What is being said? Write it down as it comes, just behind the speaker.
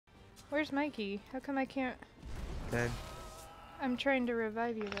Where's Mikey? How come I can't? Dead. I'm trying to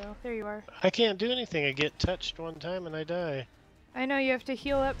revive you though. There you are. I can't do anything. I get touched one time and I die. I know, you have to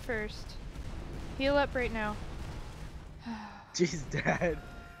heal up first. Heal up right now. Jeez, Dad.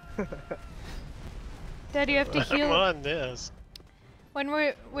 Dad, you have to heal. I'm on this. When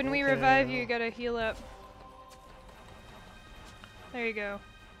we revive you, you gotta heal up. There you go.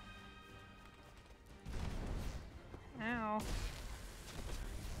 Ow.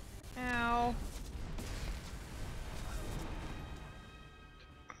 Ow.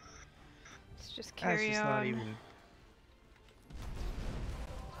 Let's just carry That's just on. not even.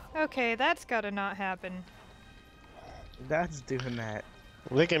 Okay, that's gotta not happen. Dad's doing that.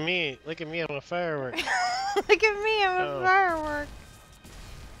 Look at me. Look at me. I'm a firework. Look at me, I'm a firework.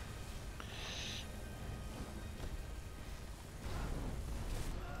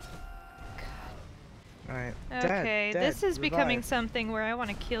 Alright. Okay, Dad, this is becoming revive. something where I want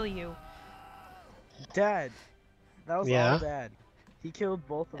to kill you. Dad. That was all Dad. He killed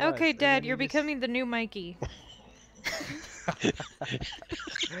both of us. Okay, and Dad, then you're he just- becoming the new Mikey.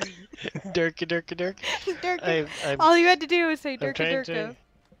 Durka, durka, durka. Durka. All you had to do was say Durka Durka.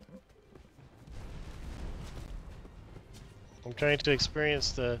 I'm trying to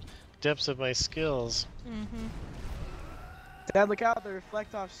experience the depths of my skills. Mm-hmm. Dad, look out, they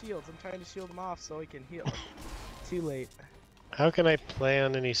reflect off shields. I'm trying to shield them off so he can heal. Too late. How can I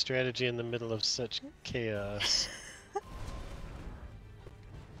plan any strategy in the middle of such chaos?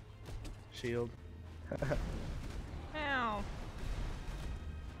 Shield. Ow.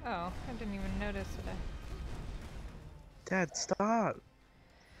 Oh, I didn't even notice it. Dad, stop.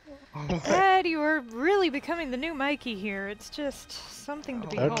 Oh Dad, you are really becoming the new Mikey here. It's just something to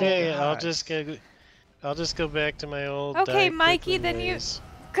behold. Okay, I'll just go back to my old. Okay, die Mikey, quickly then ways.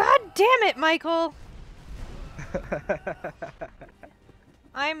 God damn it, Michael!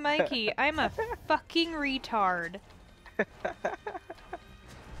 I'm Mikey. I'm a fucking retard.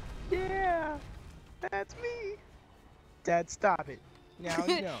 Yeah, that's me. Dad, stop it. Now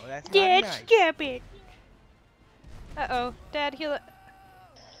you know that's not Dad, nice. stop it. Uh-oh, Dad, heal it.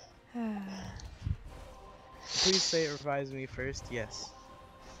 Please say it revives me first. Yes.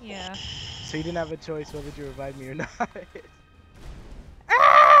 Yeah. So you didn't have a choice whether to revive me or not.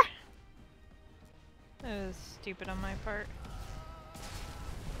 Ah! That was stupid on my part.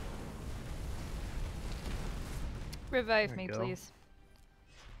 Revive me, please.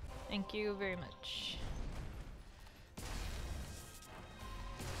 Thank you very much.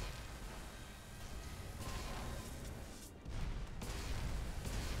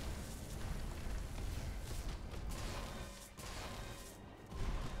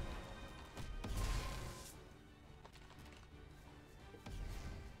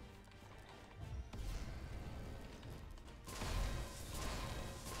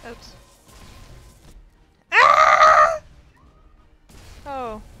 Oops. Ah!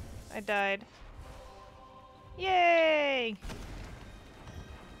 Oh, I died. Yay!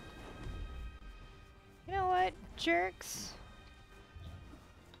 You know what, jerks?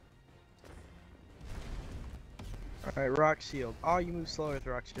 Alright, rock shield. Oh, you move slower with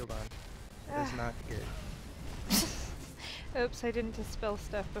rock shield on. That's not good. Oops, I didn't dispel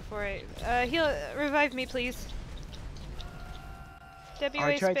stuff before I revive me, please.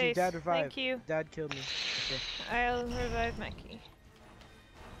 WA space. Dad revive. Thank you. Dad killed me. Okay. I'll revive Mikey.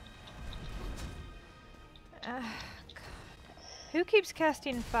 God. Who keeps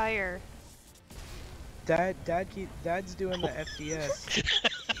casting fire? Dad's doing the FPS.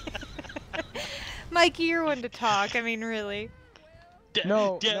 Mikey, you're one to talk. I mean, really.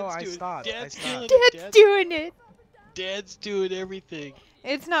 No, I stopped. Dad's doing it. Dad's doing everything.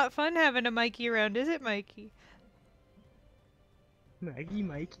 It's not fun having a Mikey around, is it, Mikey?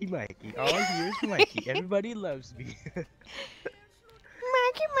 Mikey. All I hear is Mikey. Everybody loves me.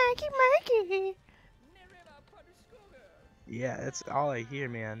 Mikey. Yeah, that's all I hear,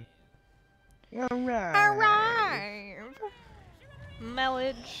 man. Alright. Arrive!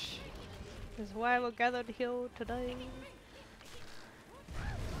 Mellage is why we're gathered here today.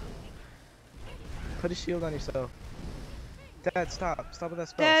 Put a shield on yourself. Dad, stop. Stop with that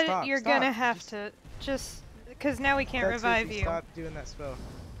spell. Dad, stop, you're stop. gonna have to just... Because now we can't Dad, revive seriously, you. Stop doing that spell.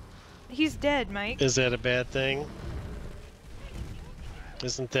 He's dead, Mike. Is that a bad thing?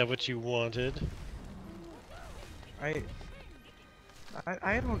 Isn't that what you wanted? I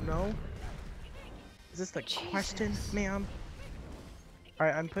don't know. Is this the question, ma'am?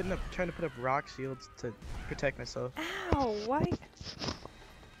 Alright, I'm trying to put up rock shields to protect myself. Ow, why?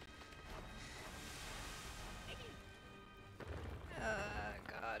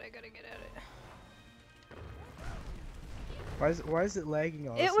 God, I gotta get at it. Why is it lagging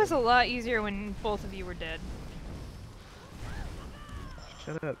all of It a was a sudden? lot easier when both of you were dead.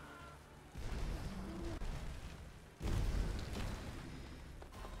 Shut up.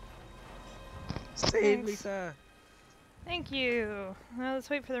 Save Thanks. Lisa. Thank you. Well, let's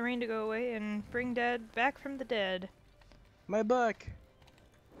wait for the rain to go away and bring Dad back from the dead. My buck.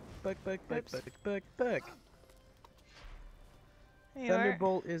 Buck. Oops. There There you are.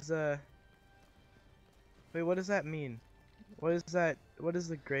 Thunderbolt is Wait, what does that mean? What is that? What does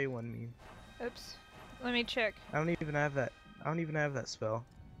the gray one mean? Oops. Let me check. I don't even have that. I don't even have that spell.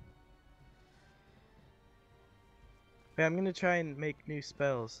 Wait, I'm gonna try and make new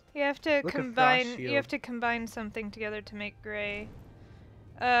spells. You have to Look, a frost combine. You shield. have to combine something together to make gray.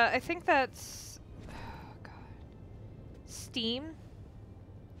 I think that's. Oh God. Steam.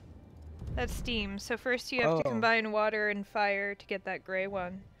 That's steam. So first you have to Oh. combine water and fire to get that gray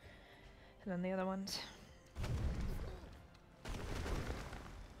one, and then the other ones.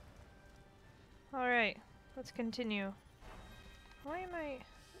 All right. Let's continue. Why am I?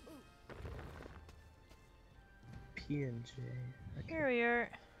 P and J. Okay. Here we are.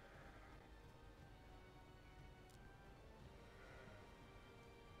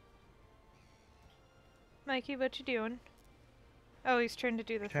 Mikey, what you doing? Oh, he's trying to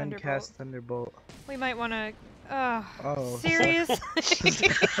do the Trying to Thunderbolt. cast Thunderbolt. We might want to. Oh. Seriously?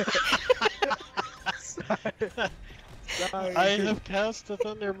 Sorry. I have cast the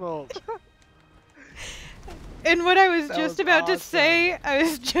Thunderbolt. And what I was That just was about to awesome. say, I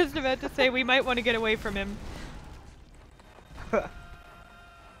was just about to say we might want to get away from him.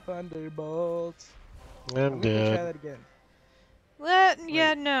 Thunderbolt. I'm I'm gonna try dead. that again.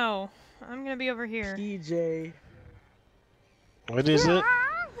 Yeah, no. I'm gonna be over here. PJ. What is it?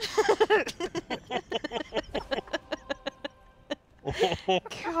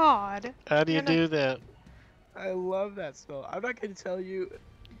 God. How do you Gonna- do that? I love that spell. I'm not gonna tell you.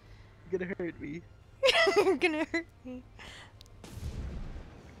 You're gonna hurt me. You're gonna hurt me.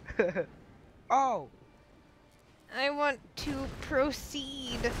 Oh! I want to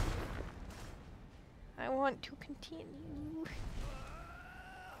proceed. I want to continue.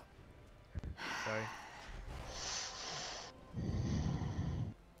 Sorry.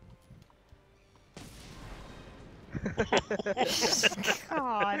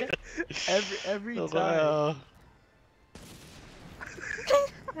 God. Every Oh, time. wow.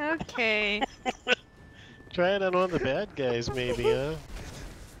 Okay. Try it on one of the bad guys, maybe, huh?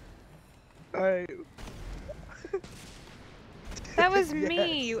 Alright. That was me, Yes.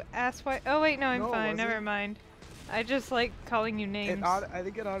 you asswipe. Oh wait, no, I'm No, it fine. Never wasn't. mind. I just like calling you names. I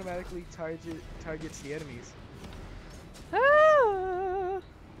think it automatically targets the enemies. Ah!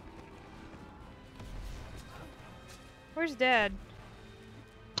 Where's Dad?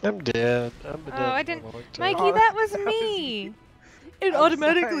 I'm dead. I'm dead. Oh, I for a didn't- long time. Mikey, Oh, that was that was me. me. It I'm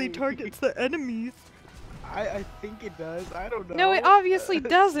automatically sorry. targets the enemies. I think it does. I don't know. No, it obviously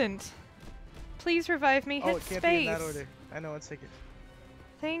doesn't. Please revive me. Oh, Hit it can't space. be in that order. I know, 1 second.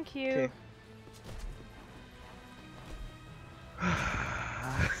 Thank you. Okay.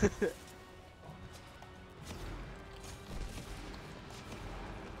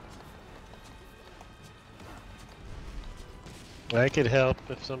 I could help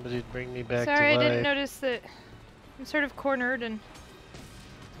if somebody'd bring me back Sorry, to I life. didn't notice that. I'm sort of cornered and.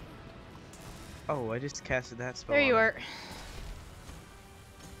 Oh, I just casted that spell. There you on are. him.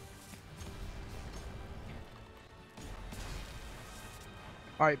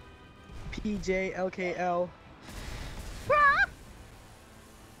 Alright. PJ, LKL.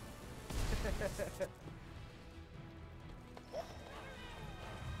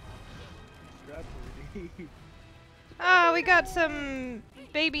 Oh, we got some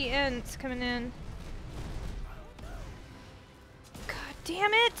baby ants coming in. God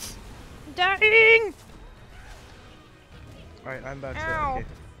damn it! I'm dying! Alright, I'm about Ow. to. Okay.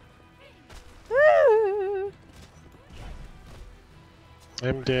 Woo!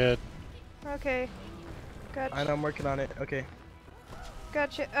 I'm dead. Okay. I know, I'm working on it. Okay.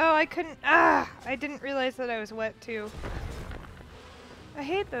 Gotcha. Oh, I couldn't. Ah! I didn't realize that I was wet too. I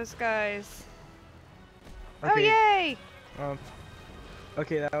hate those guys. Oh, Okay. yay!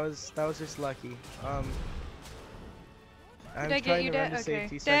 Okay, that was just lucky. I'm I get trying you, to run Dad? to Okay.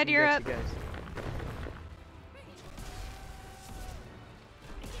 safety so I Dad, can you're get up. you guys.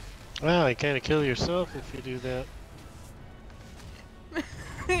 Wow, you kind of kill yourself if you do that.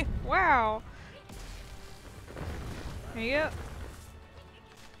 Wow. There you go.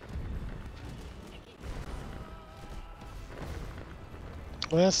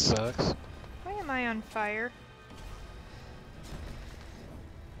 Well, that sucks. Why am I on fire?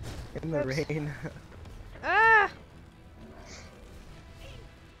 In the Oops. rain. Ah!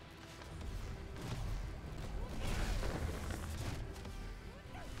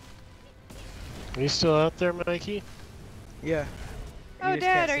 Are you still out there, Mikey? Yeah. Oh, just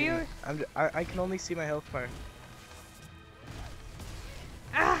Dad, can't are see you? me. I can only see my health bar.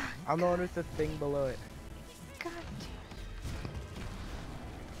 Ah! I'm the one with the thing below it. God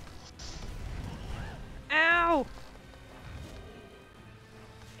damn. Ow!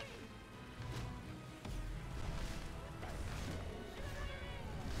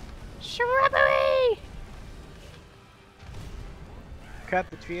 Shrubbery! Crap,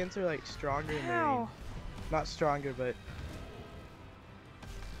 the tree ants are like stronger in the rain. Ow. Not stronger, but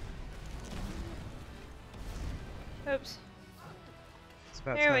Oops. it's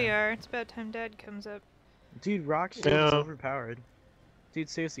about There we time. are. It's about time Dad comes up. Dude, Rock Shield is overpowered. Dude,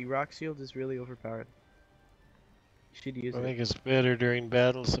 seriously, Rock Shield is really overpowered. You should use I it. think it's better during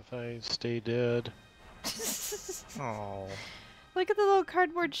battles if I stay dead. Oh. Look at the little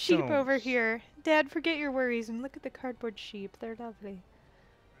cardboard sheep Don't. over here. Dad, forget your worries and look at the cardboard sheep. They're lovely.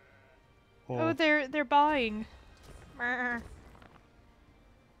 Oh, they're buying. Brr.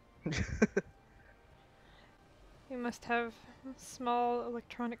 You must have small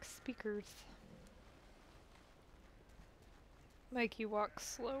electronic speakers. Mikey walks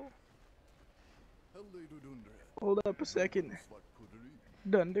slow. Hold up a second.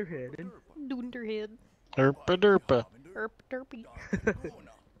 Dunderheaded. Dunderhead. Derpa derpa. Erp derpy.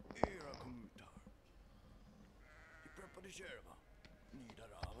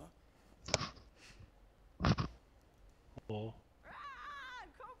 Oh.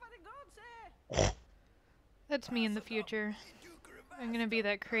 That's me in the future. I'm gonna be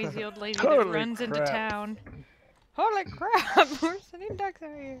that crazy old lady that Holy runs into crap. town. Holy crap! We're sending ducks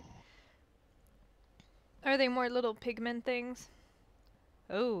out here. Are they more little pigment things?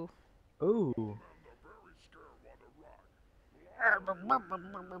 Oh. Ooh.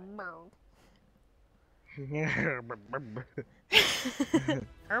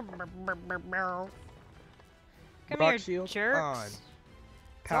 Come Rock here, shield jerks. on.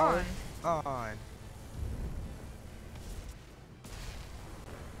 Power on.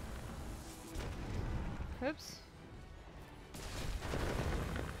 Oops.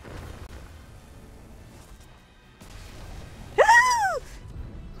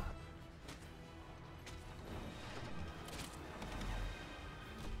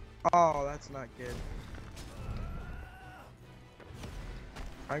 Oh, that's not good.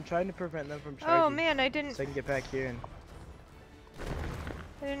 I'm trying to prevent them from charging. Oh man, I didn't So I can get back here and...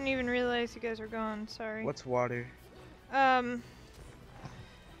 I didn't even realize you guys were gone. Sorry. What's water? Um.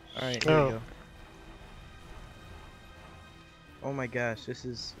 Alright, here we Oh. go. Oh my gosh, this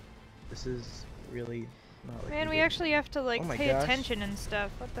is really not like Man, we actually have to like Oh my pay gosh. attention and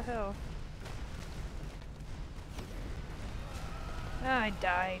stuff. What the hell? Ah, I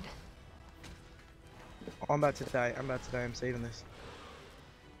died. Oh, I'm about to die. I'm about to die. I'm saving this.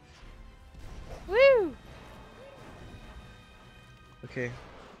 Woo! Okay.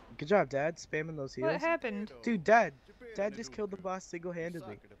 Good job, Dad. Spamming those heals. What happened? Dude, Dad just killed the boss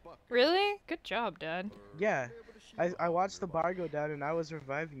single-handedly. Really? Good job, Dad. Yeah. I watched the bar go down and I was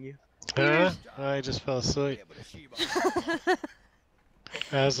reviving you. Huh? I just fell asleep.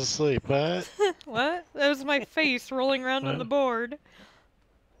 I was asleep. What? What? That was my face rolling around on the board.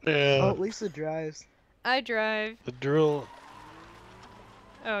 Yeah. Oh, Lisa drives. I drive. The drool.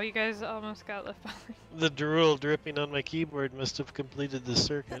 Oh, you guys almost got left behind. The drool dripping on my keyboard must have completed the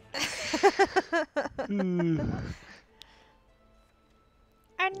circuit. Okay,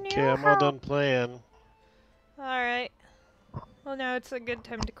 I'm all done playing. Alright. Well, now it's a good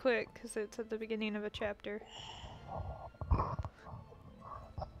time to quit, because it's at the beginning of a chapter.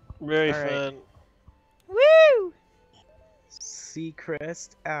 Very All right. fun. Woo!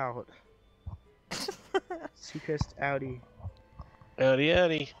 Seacrest out. Seacrest outie. Howdy,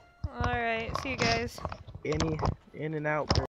 howdy. Alright, see you guys. In and out.